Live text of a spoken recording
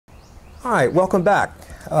All right, welcome back.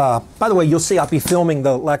 By the way, you'll see I'll be filming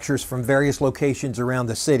the lectures from various locations around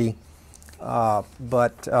the city.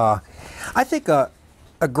 But I think a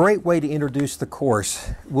great way to introduce the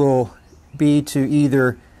course will be to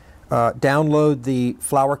either download the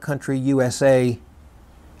Flower Country USA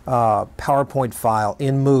PowerPoint file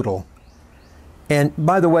in Moodle. And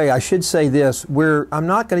by the way, I should say this, I'm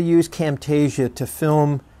not going to use Camtasia to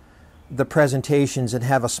film the presentations and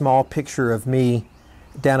have a small picture of me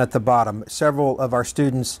down at the bottom. Several of our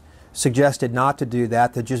students suggested not to do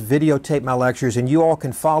that, to just videotape my lectures, and you all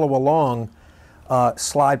can follow along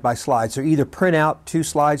slide by slide. So either print out 2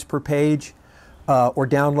 slides per page or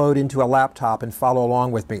download into a laptop and follow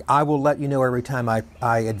along with me. I will let you know every time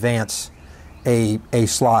I advance a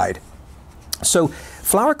slide. So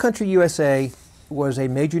Flower Country USA was a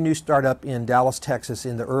major new startup in Dallas, Texas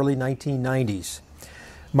in the early 1990s.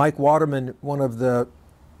 Mike Waterman, one of the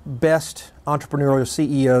best entrepreneurial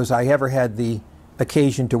CEOs I ever had the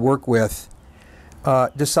occasion to work with,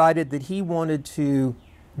 decided that he wanted to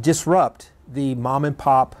disrupt the mom and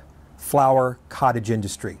pop flower cottage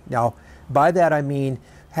industry. Now, by that I mean,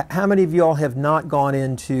 how many of y'all have not gone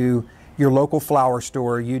into your local flower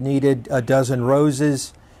store? You needed a dozen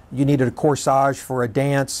roses, you needed a corsage for a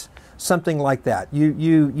dance, something like that.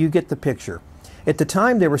 You get the picture. At the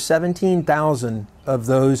time, there were 17,000 of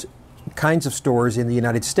those kinds of stores in the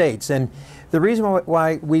United States, and the reason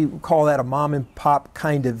why we call that a mom and pop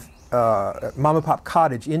kind of mom and pop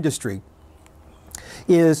cottage industry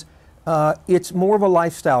is it's more of a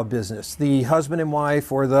lifestyle business. The husband and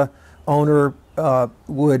wife or the owner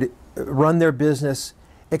would run their business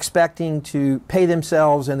expecting to pay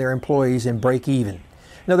themselves and their employees and break even.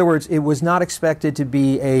 In other words, it was not expected to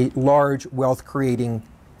be a large wealth creating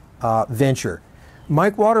venture.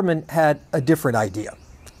 Mike Waterman had a different idea.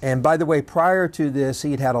 And by the way, prior to this,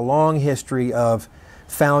 he'd had a long history of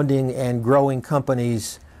founding and growing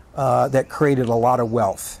companies that created a lot of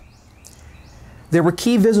wealth. There were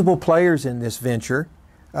key visible players in this venture.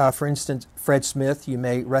 For instance, Fred Smith, you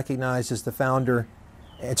may recognize as the founder,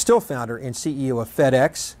 and still founder and CEO of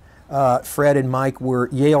FedEx. Fred and Mike were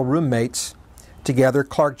Yale roommates together.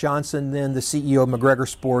 Clark Johnson, then the CEO of McGregor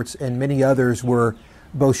Sports, and many others were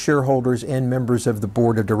both shareholders and members of the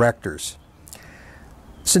board of directors.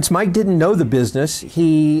 Since Mike didn't know the business,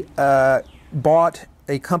 he bought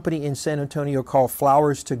a company in San Antonio called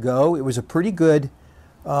Flowers to Go. It was a pretty good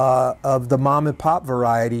of the mom and pop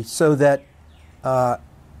variety, so that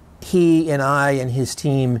he and I and his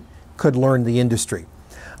team could learn the industry.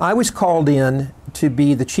 I was called in to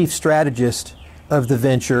be the chief strategist of the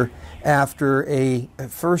venture after a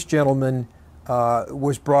first gentleman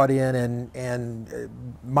was brought in, and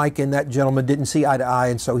Mike and that gentleman didn't see eye to eye,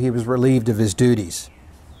 and so he was relieved of his duties.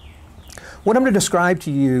 What I'm going to describe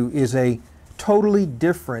to you is a totally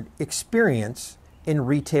different experience in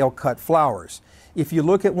retail cut flowers. If you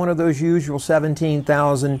look at one of those usual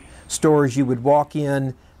 17,000 stores, you would walk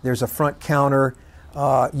in, there's a front counter,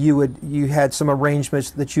 you had some arrangements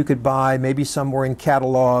that you could buy, maybe some were in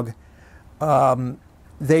catalog.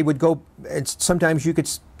 They would go, and sometimes you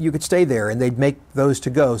could stay there and they'd make those to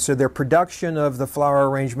go. So their production of the flower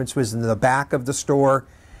arrangements was in the back of the store.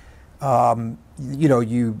 You know,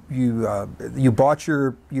 you bought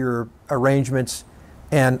your arrangements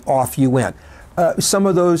and off you went. Some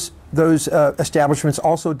of those establishments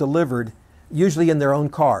also delivered, usually in their own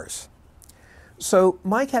cars. So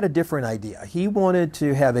Mike had a different idea. He wanted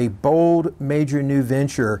to have a bold, major new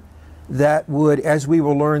venture that would, as we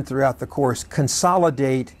will learn throughout the course,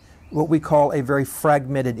 consolidate what we call a very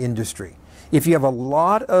fragmented industry. If you have a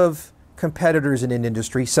lot of competitors in an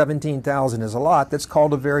industry, 17,000 is a lot, that's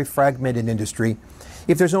called a very fragmented industry.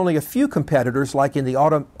 If there's only a few competitors, like in the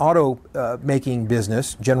auto making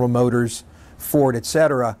business, General Motors, Ford,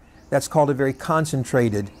 etc., that's called a very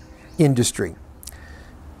concentrated industry.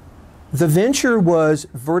 The venture was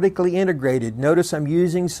vertically integrated. Notice I'm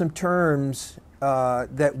using some terms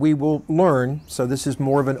that we will learn, so this is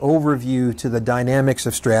more of an overview to the dynamics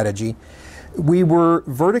of strategy. We were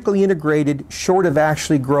vertically integrated short of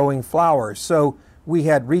actually growing flowers. So we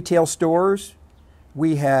had retail stores,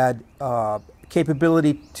 we had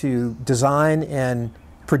capability to design and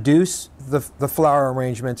produce the flower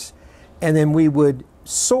arrangements, and then we would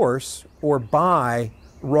source or buy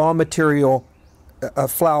raw material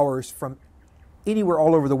flowers from anywhere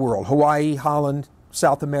all over the world, Hawaii, Holland,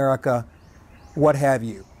 South America, what have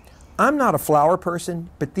you. I'm not a flower person,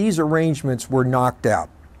 but these arrangements were knocked out.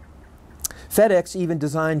 FedEx even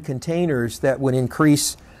designed containers that would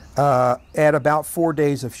increase at about 4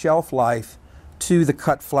 days of shelf life to the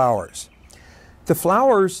cut flowers. The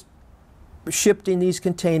flowers shipped in these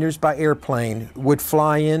containers by airplane would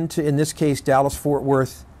fly into, in this case, Dallas-Fort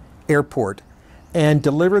Worth Airport, and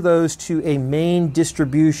deliver those to a main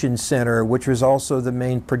distribution center, which was also the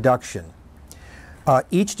main production.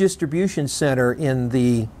 Each distribution center in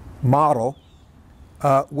the model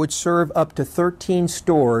would serve up to 13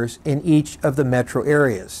 stores in each of the metro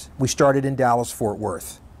areas. We started in Dallas-Fort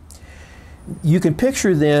Worth. You can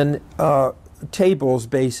picture then tables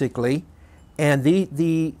basically, and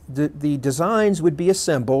the designs would be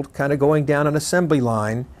assembled, kind of going down an assembly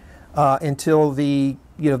line until they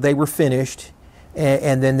were finished,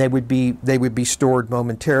 and then they would be stored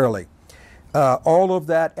momentarily. All of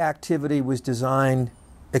that activity was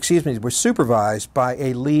was supervised by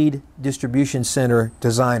a lead distribution center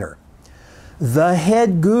designer. The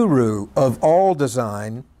head guru of all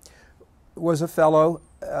design was a fellow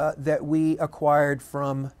that we acquired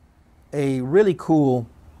from a really cool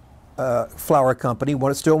flower company,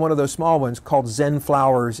 still one of those small ones, called Zen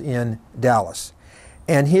Flowers in Dallas.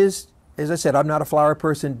 And his, as I said, I'm not a flower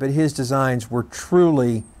person, but his designs were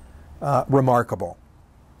truly remarkable.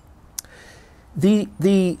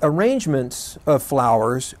 The arrangements of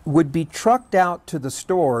flowers would be trucked out to the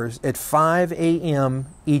stores at 5 a.m.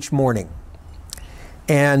 each morning.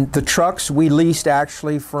 And the trucks we leased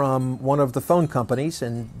actually from one of the phone companies,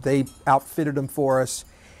 and they outfitted them for us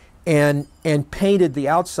and painted the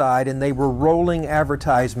outside, and they were rolling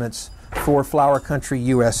advertisements for Flower Country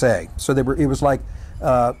USA. So it was like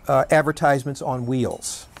advertisements on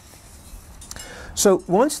wheels. So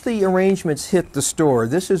once the arrangements hit the store,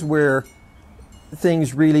 this is where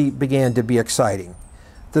things really began to be exciting.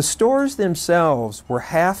 The stores themselves were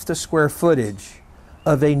half the square footage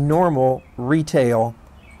of a normal retail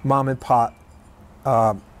mom and pop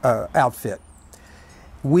outfit.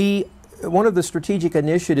 One of the strategic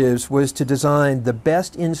initiatives was to design the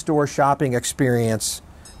best in-store shopping experience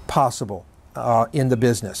possible in the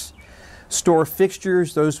business. Store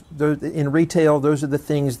fixtures, those in retail, those are the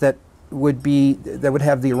things that would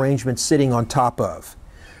have the arrangement sitting on top of,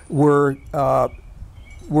 were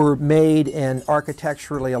made and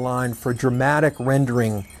architecturally aligned for dramatic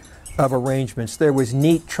rendering of arrangements. There was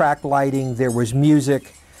neat track lighting, there was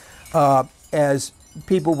music. As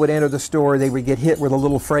people would enter the store, they would get hit with a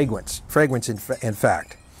little fragrance in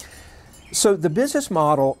fact. So the business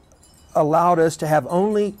model allowed us to have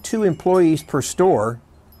only 2 employees per store,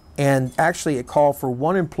 and actually it called for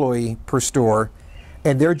 1 employee per store,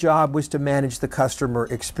 and their job was to manage the customer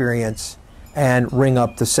experience and ring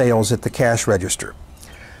up the sales at the cash register.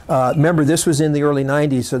 Remember, this was in the early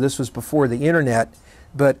 90s, so this was before the internet,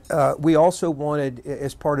 but we also wanted,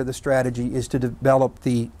 as part of the strategy, is to develop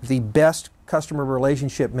the best customer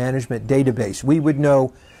relationship management database. We would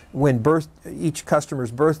know when each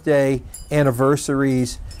customer's birthday,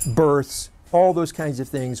 anniversaries, births, all those kinds of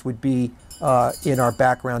things would be in our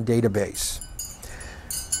background database.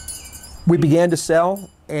 We began to sell,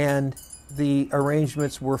 and the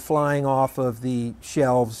arrangements were flying off of the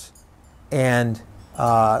shelves, and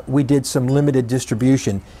we did some limited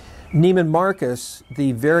distribution. Neiman Marcus,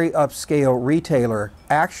 the very upscale retailer,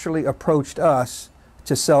 actually approached us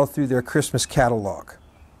to sell through their Christmas catalog.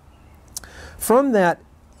 From that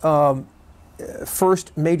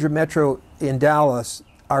first major metro in Dallas,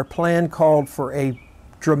 our plan called for a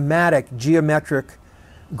dramatic geometric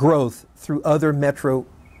growth through other metro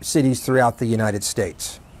cities throughout the United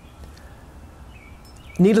States.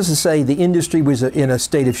 Needless to say, the industry was in a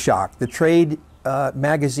state of shock. The trade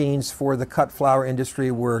magazines for the cut flower industry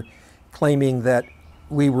were claiming that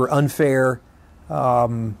we were unfair.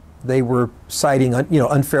 They were citing,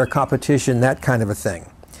 unfair competition, that kind of a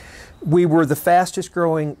thing. We were the fastest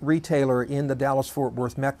growing retailer in the Dallas-Fort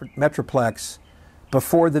Worth Metroplex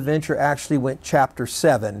before the venture actually went Chapter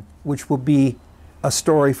 7, which will be a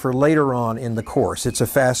story for later on in the course. It's a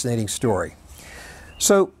fascinating story.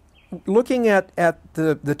 So looking at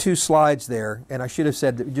the 2 slides there, and I should have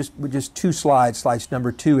said that just 2 slides, slides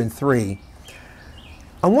number 2 and 3,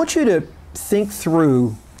 I want you to think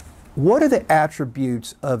through what are the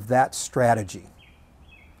attributes of that strategy.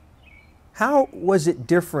 How was it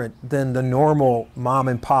different than the normal mom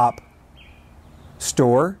and pop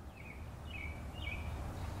store?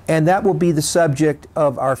 And that will be the subject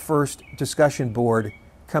of our first discussion board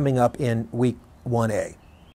coming up in week 1A.